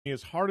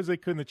as hard as they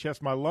could in the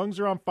chest. My lungs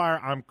are on fire.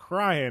 I'm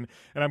crying,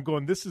 and I'm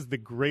going, this is the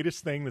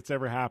greatest thing that's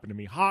ever happened to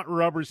me. Hot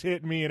rubbers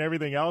hitting me and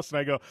everything else, and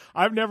I go,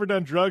 I've never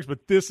done drugs,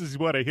 but this is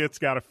what a hit's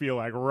got to feel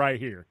like right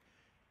here.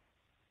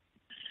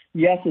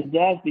 Yes, it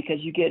does,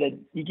 because you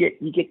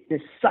get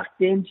this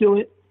sucked into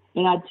it.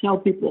 And I tell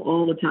people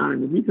all the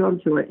time, if you come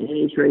to an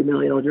NHRA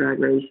male drag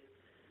race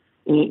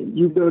and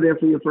you go there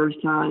for your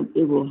first time,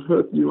 it will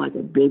hook you like a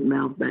big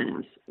mouth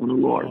bass on a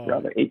lure,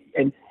 brother.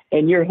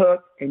 And you're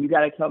hooked, and you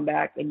got to come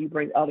back, and you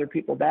bring other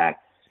people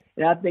back.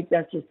 And I think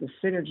that's just the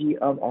synergy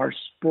of our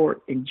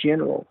sport in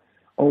general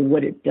on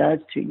what it does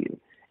to you.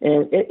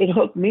 And it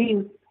hooked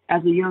me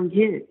as a young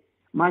kid.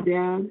 My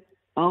dad,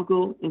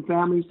 uncle, and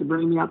family used to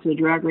bring me out to the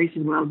drag races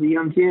when I was a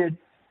young kid,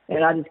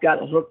 and I just got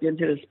hooked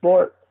into the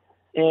sport,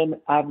 and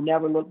I've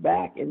never looked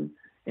back. And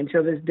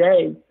until this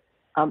day,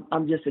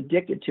 I'm just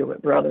addicted to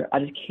it, brother. I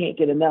just can't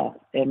get enough,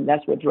 and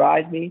that's what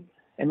drives me,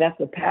 and that's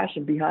the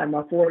passion behind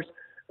my force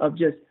of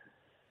just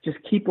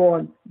keep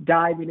on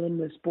diving in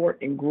the sport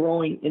and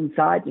growing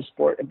inside the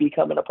sport and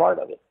becoming a part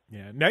of it.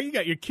 Yeah, now you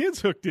got your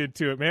kids hooked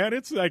into it, man.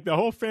 It's like the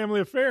whole family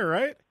affair,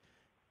 right?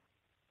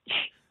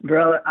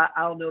 Brother, I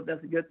don't know if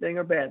that's a good thing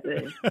or bad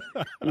thing.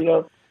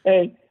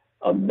 And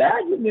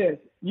imagine this.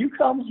 You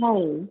come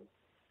home,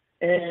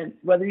 and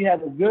whether you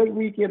have a good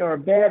weekend or a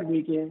bad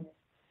weekend,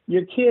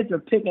 your kids are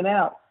picking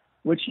out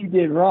what you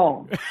did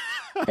wrong.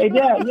 Hey,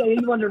 Dad, yeah,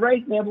 you won the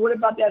race, man, but what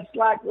about that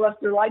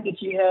lackluster light that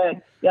you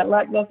had, that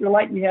lackluster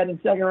light you had in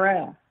the second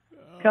round?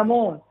 Come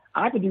on.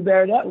 I could do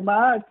better than that with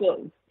my eyes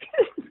closed.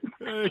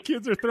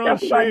 Kids are throwing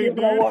That's what I shade, did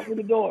when I walked through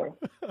the door.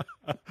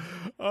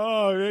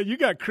 Oh, man, you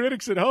got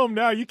critics at home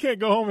now. You can't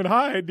go home and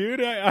hide,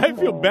 dude. I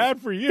feel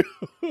bad for you.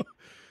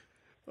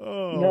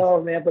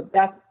 No, man, but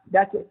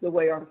that's just the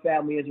way our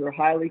family is. We're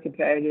highly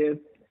competitive.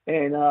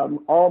 And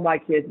all my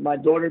kids, my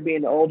daughter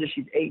being the oldest,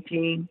 she's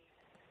 18.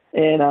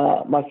 And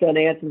my son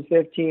Anson's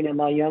 15, and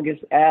my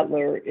youngest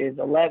Adler is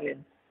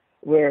 11,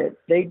 where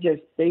they've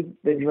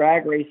been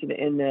drag racing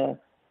in the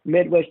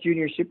Midwest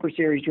Junior Super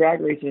Series Drag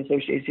Racing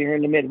Association here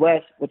in the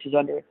Midwest, which is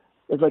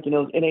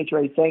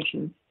NHRA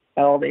sanctioned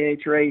at all the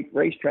NHRA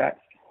racetracks.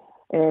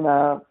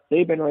 And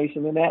they've been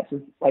racing in that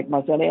since, like,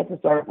 my son Anson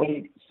started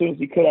as soon as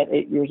he could at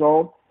 8 years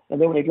old.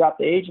 And then when they dropped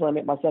the age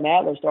limit, my son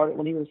Adler started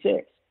when he was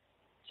 6.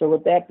 So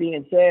with that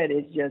being said,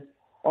 it's just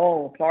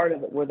all a part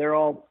of it, where they're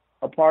all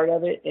a part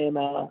of it, and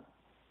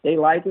they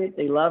like it,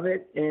 they love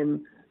it,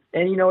 and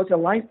it's a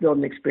life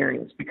building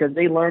experience, because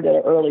they learned at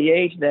an early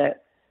age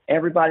that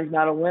everybody's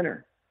not a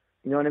winner.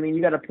 You know what I mean?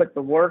 You got to put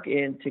the work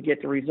in to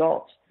get the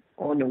results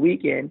on the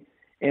weekend,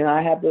 and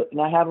I have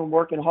them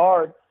working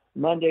hard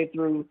Monday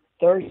through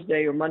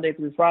Thursday or Monday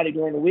through Friday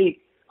during the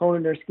week,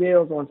 honing their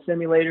skills on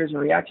simulators and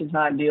reaction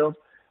time deals,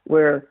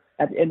 where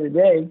at the end of the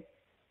day,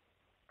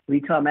 we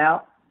come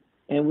out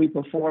and we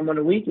perform on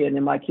the weekend,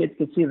 and my kids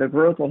could see the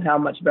growth on how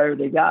much better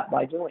they got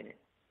by doing it.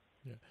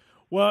 Yeah.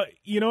 Well,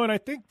 and I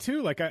think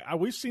too, like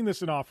we've seen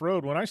this in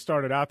off-road. When I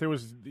started out, there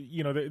was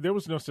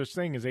no such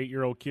thing as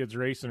 8-year-old kids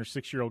racing or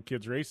 6-year-old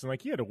kids racing.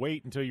 Like, you had to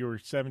wait until you were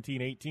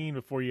 17, 18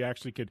 before you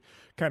actually could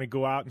kind of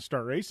go out and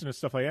start racing and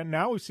stuff like that.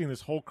 Now we've seen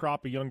this whole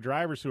crop of young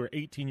drivers who are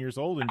 18 years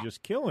old and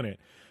just killing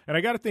it. And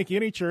I got to think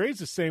NHRA is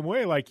the same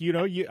way. Like,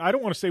 I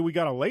don't want to say we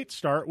got a late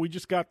start. We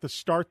just got the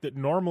start that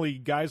normally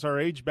guys our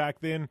age back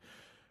then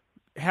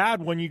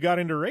had when you got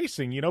into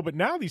racing, but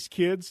now these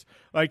kids,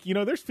 like,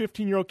 there's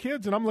 15-year-old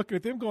kids, and I'm looking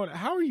at them going,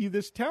 how are you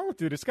this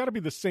talented? It's got to be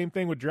the same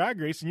thing with drag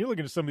racing. You're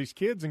looking at some of these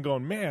kids and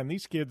going, man,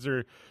 these kids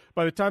are,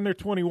 by the time they're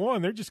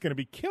 21, they're just going to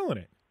be killing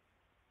it.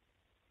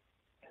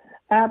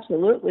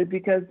 Absolutely,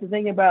 because the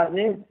thing about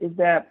it is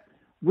that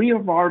we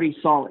have already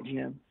saw it,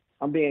 Jim.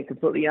 I'm being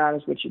completely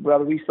honest with you,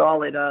 brother. We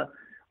saw it.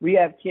 We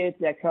have kids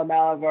that come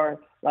out of our,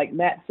 like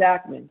Matt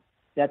Sackman,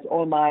 that's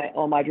on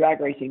my drag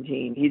racing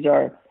team. He's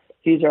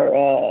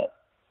our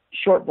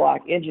short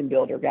block engine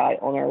builder guy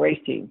on our race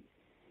team.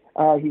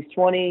 He's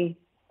 20.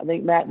 I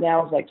think Matt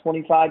now is like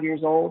 25 years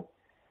old.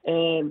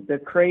 And the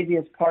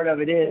craziest part of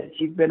it is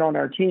he's been on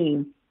our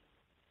team,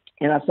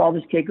 and I saw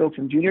this kid go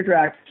from junior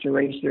dragster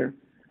racer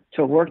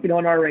to working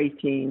on our race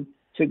team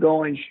to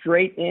going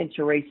straight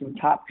into racing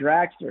top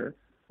dragster,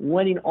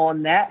 winning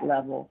on that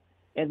level,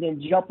 and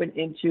then jumping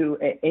into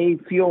a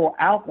fuel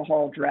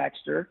alcohol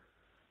dragster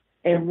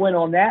and went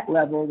on that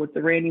level with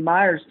the Randy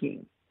Myers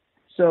team.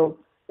 So,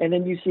 and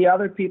then you see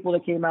other people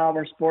that came out of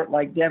our sport,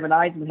 like Devin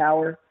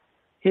Eisenhower.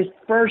 His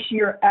first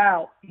year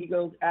out, he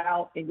goes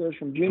out and goes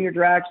from junior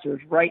dragsters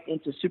right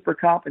into Super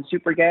Comp and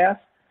Super Gas,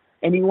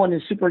 and he won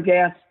the Super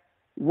Gas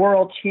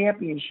World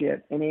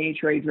Championship in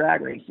AHRA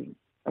drag racing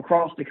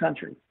across the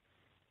country.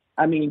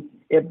 I mean,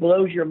 it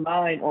blows your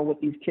mind on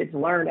what these kids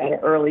learn at an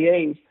early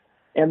age,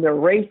 and they're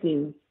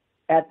racing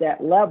at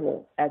that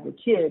level as a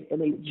kid, and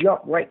they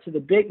jump right to the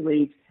big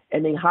leagues,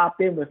 and they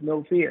hop in with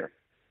no fear.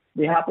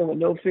 They hop in with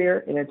no fear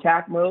in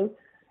attack mode,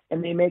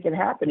 and they make it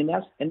happen.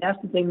 And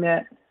that's the thing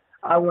that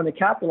I want to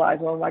capitalize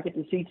on. I get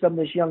to see some of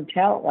this young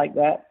talent like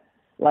that,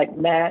 like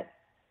Matt,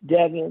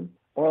 Devin,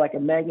 or like a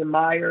Megan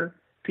Meyer,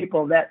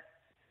 people of that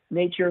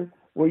nature,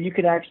 where you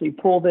can actually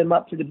pull them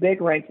up to the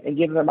big ranks and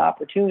give them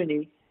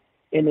opportunity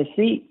in the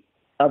seat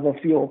of a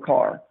fuel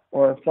car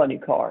or a funny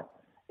car,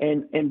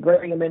 and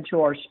bring them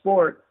into our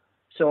sport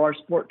so our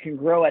sport can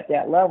grow at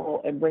that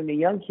level, and bring the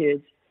young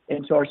kids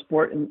into our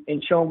sport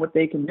and show them what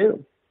they can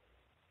do.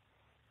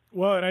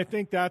 Well, and I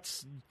think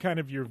that's kind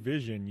of your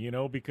vision,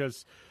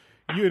 because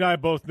you and I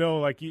both know,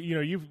 like,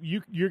 you're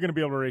going to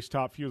be able to race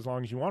top fuel as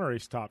long as you want to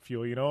race top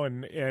fuel,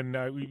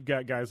 and we've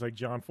got guys like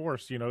John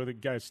Force, the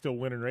guy's still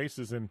winning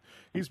races, and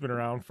he's been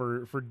around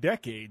for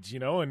decades,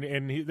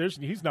 and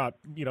he's not,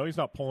 he's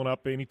not pulling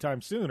up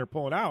anytime soon or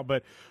pulling out.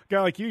 But a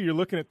guy like you're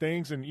looking at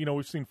things, and,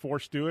 we've seen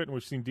Force do it and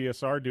we've seen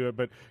DSR do it,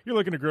 but you're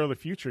looking to grow the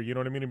future, you know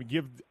what I mean? And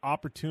give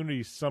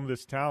opportunities to some of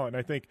this talent. And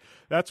I think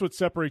that's what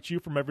separates you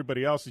from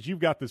everybody else, is you've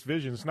got this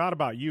vision. It's not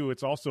about you.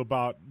 It's also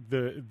about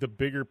the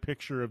bigger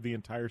picture of the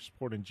entire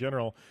sport in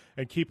general,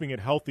 and keeping it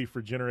healthy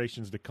for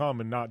generations to come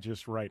and not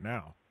just right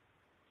now.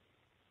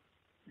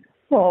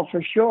 Well,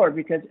 for sure,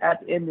 because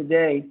at the end of the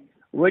day,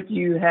 what do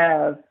you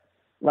have?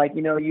 Like,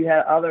 you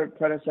had other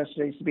predecessors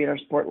that used to be in our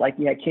sport, like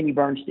you had Kenny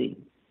Bernstein.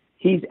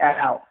 He's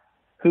out.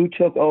 Who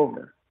took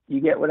over? You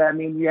get what I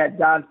mean? You had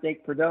Don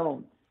Snake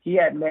Perdone. He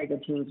had mega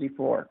teams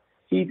before.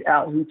 He's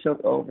out. Who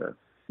took over?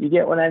 You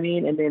get what I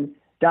mean? And then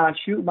Don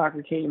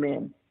Schumacher came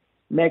in,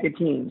 mega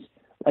teams.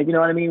 Like, you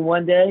know what I mean?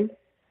 One day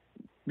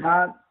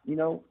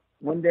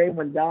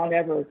when Don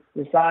ever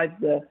decides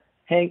to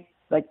hang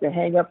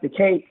up the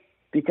cape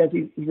because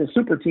he's a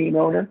super team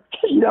owner,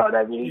 you know what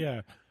I mean?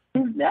 Yeah.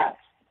 Who's next?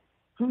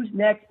 Who's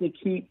next to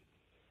keep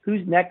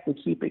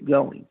it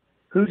going?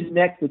 Who's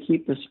next to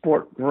keep the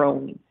sport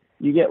growing?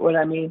 You get what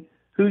I mean?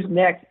 Who's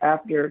next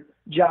after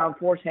John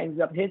Force hangs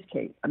up his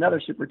cape,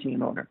 another super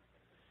team owner?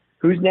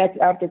 Who's next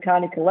after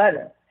Connie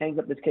Coletta hangs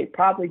up his cape?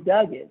 Probably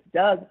Doug is.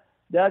 Doug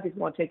is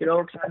going to take it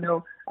over,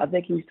 because I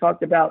think he's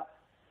talked about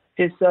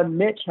his son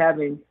Mitch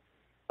having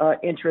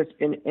interest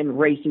in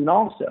racing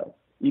also.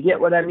 You get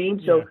what I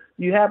mean? So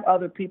you have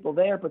other people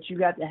there, but you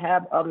got to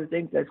have other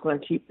things that's going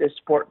to keep this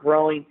sport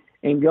growing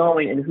and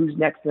going, and who's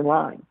next in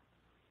line.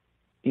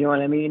 You know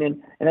what I mean?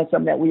 And that's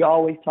something that we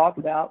always talk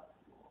about,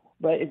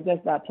 but it's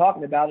just not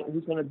talking about it.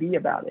 Who's going to be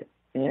about it?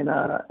 And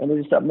it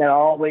is something that I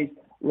always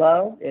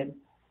love, and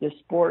this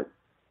sport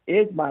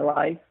is my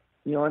life.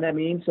 You know what I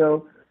mean?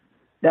 So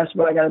that's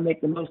what I got to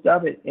make the most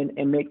of it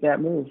and make that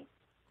move.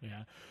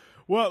 Yeah.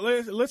 Well,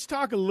 let's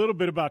talk a little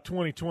bit about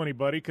 2020,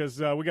 buddy, because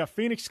we got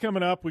Phoenix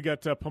coming up. We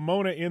got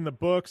Pomona in the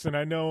books, and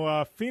I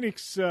know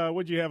Phoenix.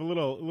 Would you have a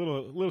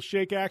little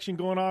shake action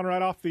going on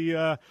right off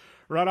the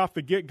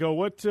get go?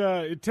 What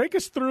take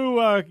us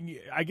through?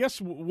 I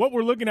guess what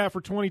we're looking at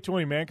for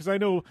 2020, man, because I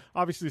know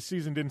obviously the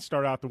season didn't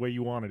start out the way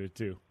you wanted it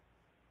to.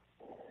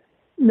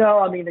 No,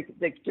 I mean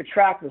the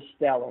track was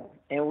stellar,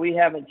 and we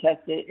haven't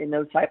tested in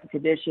those type of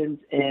conditions.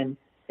 And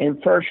in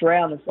first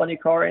round, the funny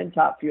car and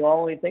top fuel, I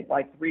only think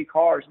like 3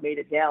 cars made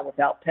it down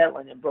without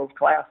pedaling in both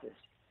classes.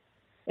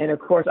 And of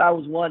course, I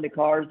was one of the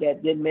cars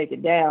that didn't make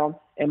it down,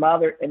 and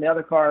the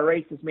other car I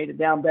raced has made it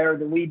down better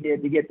than we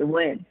did to get the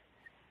win.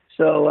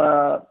 So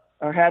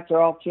our hats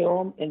are off to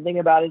them. And the thing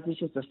about it is, it's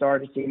just the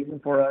start of the season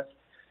for us.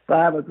 But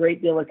I have a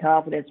great deal of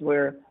confidence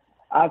where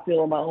I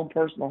feel in my own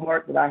personal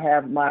heart that I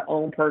have my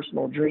own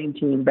personal dream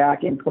team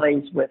back in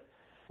place with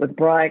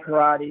Brian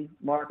Karate,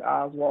 Mark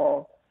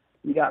Oswald.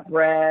 You got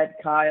Brad,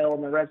 Kyle,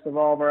 and the rest of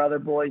all of our other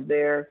boys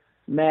there.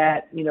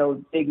 Matt,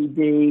 Biggie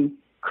D,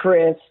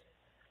 Chris,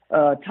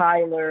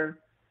 Tyler,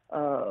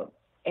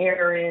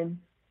 Aaron,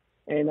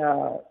 and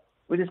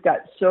we just got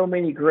so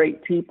many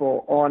great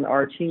people on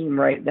our team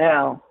right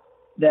now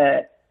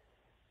that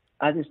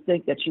I just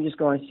think that you're just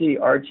going to see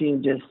our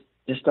team just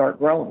start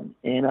growing.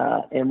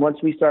 And once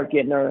we start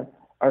getting our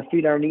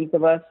feet underneath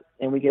of us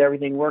and we get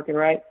everything working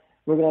right,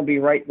 we're going to be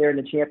right there in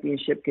the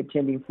championship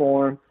contending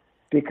form,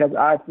 because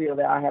I feel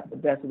that I have the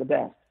best of the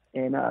best.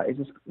 And it's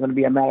just going to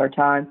be a matter of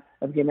time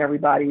of getting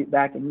everybody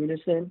back in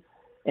unison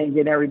and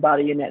getting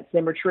everybody in that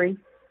symmetry.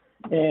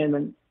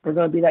 And we're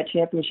going to be that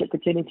championship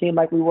contending team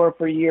like we were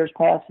for years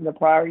past in the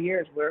prior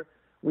years, where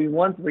we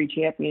won 3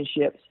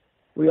 championships.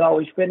 We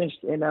always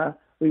finished, and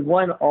we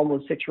won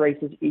almost 6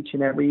 races each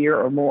and every year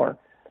or more.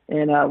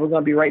 And we're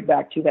going to be right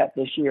back to that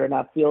this year. And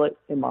I feel it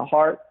in my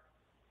heart.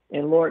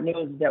 And Lord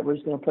knows that we're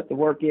just going to put the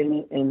work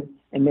in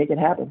and make it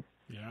happen.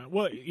 Yeah.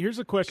 Well, here's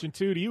a question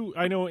too.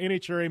 I know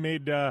NHRA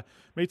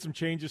made some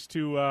changes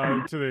to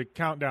the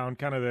countdown,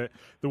 kind of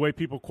the way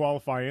people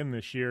qualify in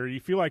this year. You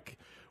feel like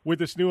with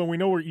this new one, we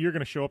know you're going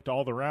to show up to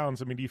all the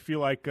rounds. I mean, do you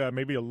feel like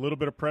maybe a little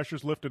bit of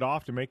pressure's lifted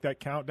off to make that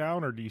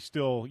countdown, or do you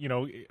still,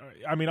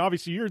 I mean,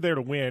 obviously you're there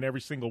to win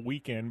every single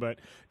weekend, but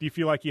do you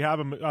feel like you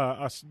have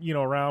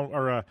around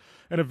or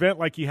an event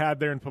like you had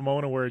there in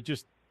Pomona where it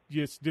just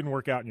didn't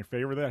work out in your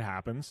favor? That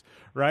happens,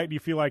 right? Do you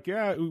feel like,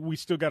 we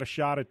still got a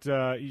shot at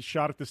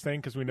this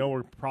thing because we know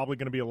we're probably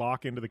going to be a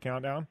lock into the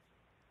countdown?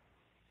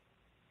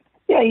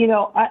 Yeah,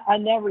 I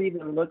never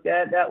even looked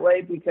at it that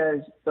way, because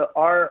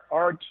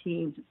our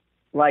team's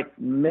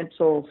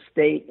mental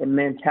state and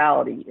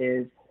mentality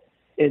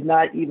is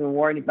not even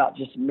worrying about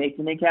just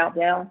making the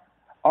countdown.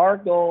 Our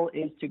goal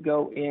is to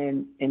go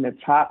in the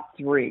top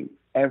 3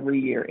 every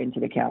year into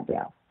the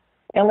countdown.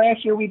 And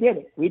last year we did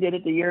it. We did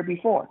it the year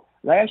before.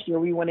 Last year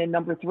we went in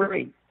number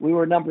 3. We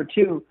were number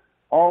 2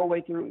 all the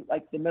way through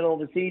like the middle of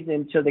the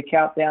season to the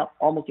countdown,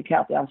 almost the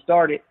countdown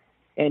started.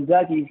 And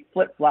Dougie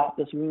flip-flopped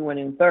us and we went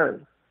in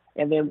 3rd.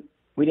 And then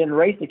we didn't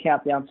race the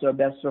countdown to the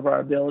best of our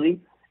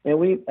ability. And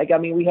we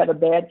had a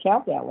bad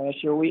countdown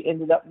last year. We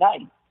ended up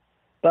 9th.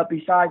 But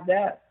besides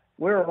that,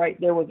 we were right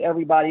there with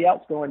everybody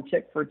else going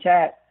tick for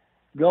tat,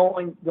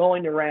 going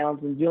to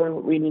rounds and doing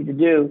what we need to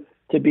do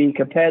to be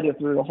competitive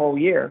through the whole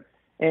year.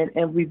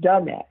 And we've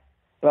done that.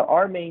 But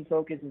our main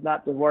focus is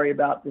not to worry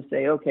about to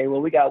say, okay,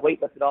 well, we got to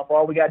weight lift it off.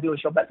 All we got to do is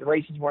show up at the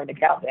races we're in the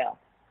countdown.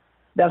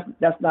 That's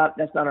not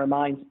our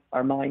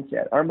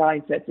mindset. Our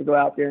mindset is to go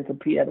out there and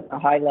compete at a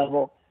high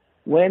level,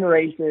 win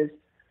races,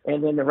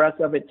 and then the rest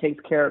of it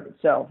takes care of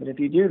itself. And if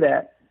you do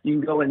that, you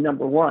can go in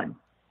number 1.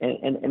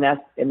 And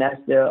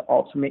that's the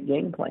ultimate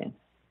game plan.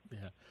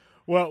 Yeah.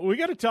 Well, we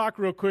got to talk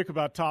real quick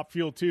about Top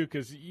Fuel too,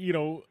 because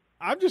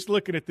I'm just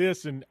looking at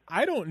this, and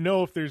I don't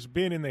know if there's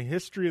been in the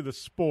history of the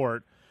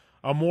sport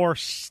a more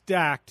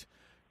stacked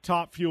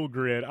Top Fuel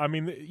grid. I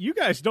mean, you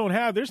guys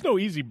there's no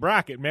easy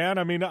bracket, man.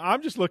 I mean,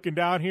 I'm just looking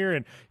down here,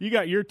 and you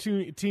got your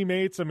two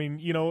teammates. I mean,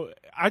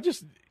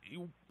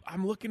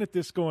 I'm looking at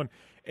this going,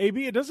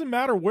 AB, it doesn't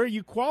matter where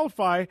you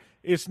qualify.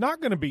 It's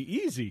not going to be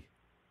easy.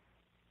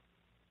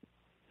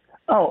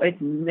 Oh, it's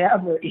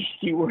never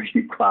easy where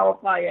you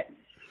qualify at.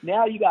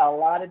 Now you got a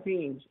lot of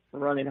teams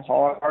running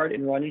hard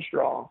and running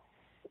strong.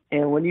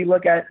 And when you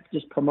look at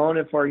just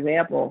Pomona, for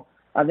example,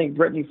 I think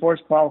Brittany Force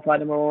qualified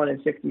number 1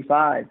 at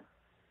 65.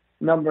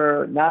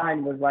 Number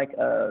 9 was like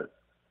a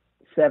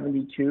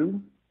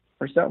 72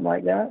 or something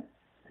like that.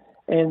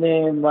 And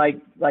then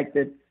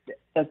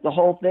that's the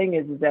whole thing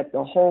is that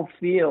the whole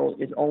field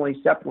is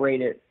only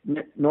separated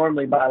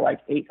normally by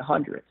like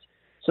 800s.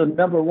 So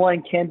number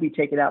 1 can be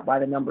taken out by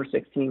the number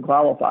 16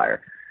 qualifier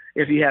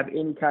if you have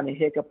any kind of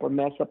hiccup or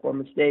mess up or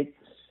mistake.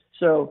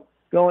 So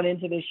going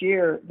into this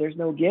year, there's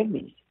no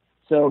give-me's.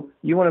 So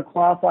you want to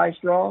qualify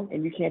strong,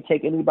 and you can't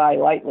take anybody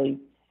lightly.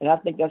 And I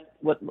think that's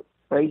what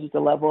raises the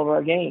level of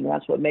our game.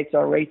 That's what makes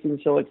our racing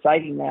so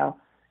exciting now,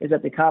 is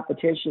that the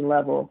competition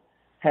level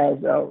has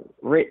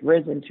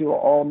risen to an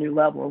all-new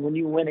level. And when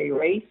you win a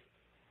race,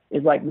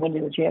 it's like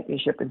winning a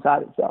championship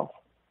inside itself.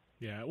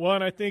 Yeah, well,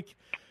 and I think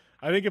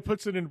it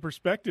puts it in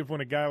perspective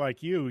when a guy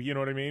like you know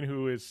what I mean,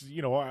 who is,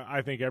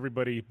 I think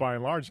everybody by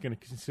and large is going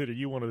to consider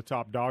you one of the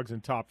top dogs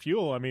in Top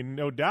Fuel. I mean,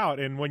 no doubt.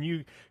 And when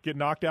you get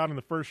knocked out in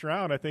the first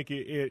round, I think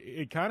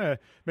it kind of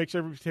makes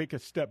everybody take a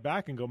step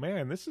back and go,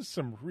 man, this is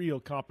some real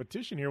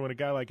competition here when a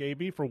guy like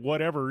AB, for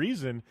whatever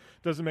reason,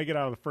 doesn't make it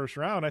out of the first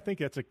round. I think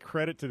that's a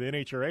credit to the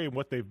NHRA and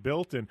what they've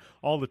built and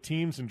all the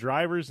teams and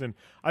drivers. And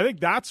I think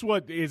that's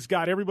what has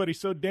got everybody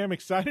so damn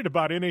excited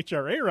about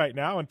NHRA right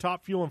now and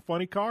Top Fuel and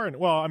Funny Car. And,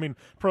 well, I mean,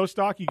 Pro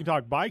Stock, you can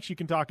talk bikes, you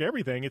can talk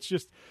everything. It's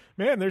just,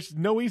 man, there's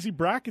no easy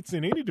brackets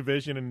in any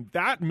division, and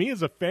that, me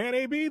as a fan,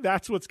 AB,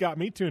 that's what's got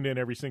me tuned in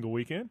every single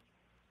weekend.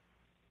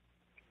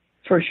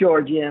 For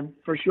sure, Jim,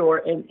 for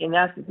sure. And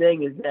that's the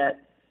thing, is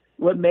that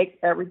what makes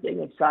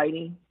everything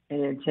exciting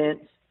and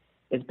intense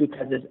is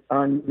because it's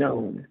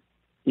unknown.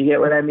 You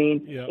get what I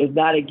mean? Yeah. It's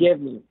not a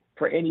given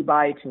for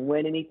anybody to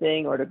win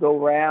anything or to go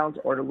rounds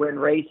or to win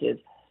races.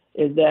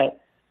 Is that,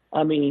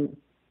 I mean,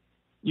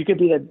 you could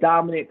be the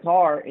dominant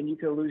car and you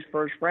could lose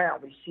first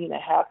round. We've seen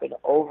it happen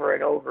over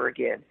and over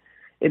again.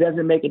 It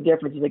doesn't make a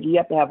difference. It's like you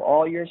have to have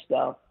all your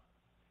stuff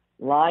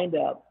lined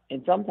up,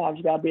 and sometimes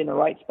you got to be in the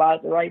right spot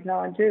at the right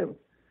time too.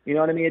 You know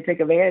what I mean? To take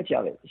advantage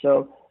of it.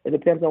 So it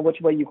depends on which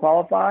way you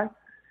qualify.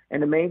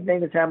 And the main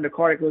thing is having a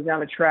car that goes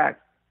down the track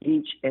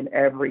each and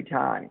every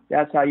time.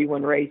 That's how you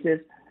win races,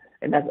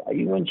 and that's how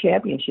you win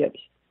championships.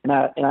 And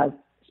I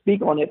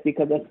speak on it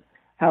because that's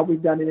how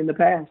we've done it in the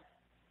past.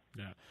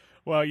 Yeah.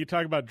 Well, you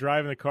talk about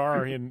driving the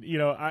car, and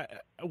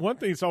one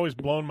thing that's always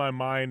blown my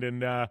mind,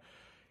 and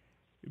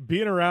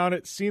being around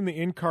it, seeing the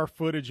in-car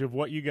footage of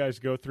what you guys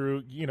go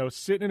through,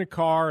 sitting in a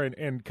car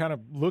and kind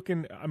of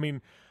looking. I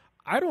mean,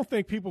 I don't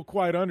think people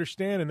quite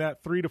understand in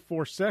that 3 to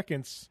 4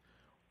 seconds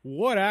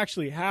what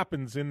actually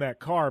happens in that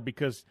car,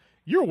 because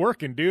you're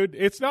working, dude.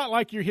 It's not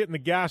like you're hitting the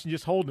gas and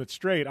just holding it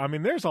straight. I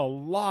mean, there's a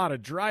lot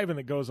of driving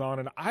that goes on,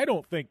 and I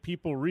don't think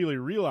people really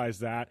realize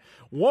that.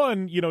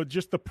 One,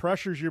 just the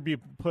pressures you're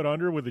being put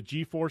under with the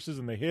G-forces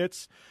and the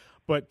hits.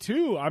 But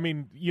two, I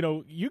mean,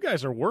 you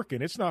guys are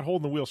working. It's not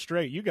holding the wheel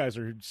straight. You guys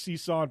are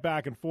seesawing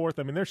back and forth.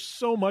 I mean, there's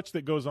so much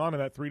that goes on in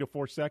that 3 to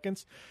 4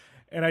 seconds.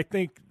 And I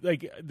think,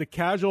 like, the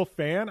casual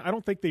fan, I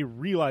don't think they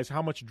realize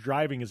how much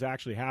driving is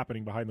actually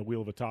happening behind the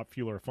wheel of a Top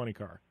Fuel or a Funny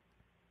Car.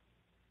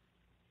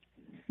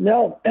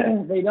 No,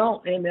 they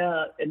don't. And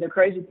the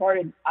crazy part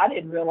is I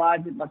didn't realize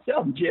it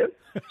myself, Jim.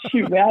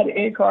 Shoot, I had an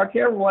in-car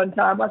camera one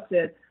time. I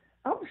said,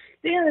 I'm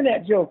staring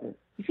at that joker.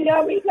 You see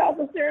how many times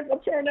I'm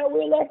turning that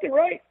wheel left and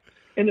right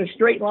in a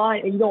straight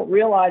line, and you don't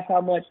realize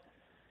how much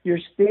you're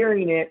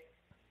steering it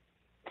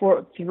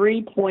for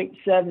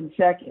 3.7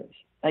 seconds.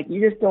 Like,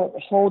 you just don't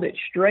hold it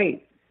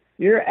straight.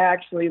 You're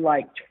actually,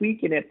 like,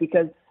 tweaking it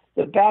because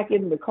the back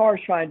end of the car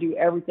is trying to do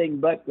everything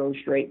but go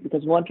straight,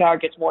 because one tire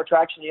gets more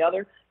traction than the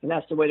other, and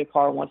that's the way the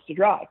car wants to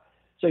drive.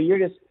 So you're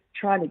just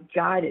trying to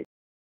guide it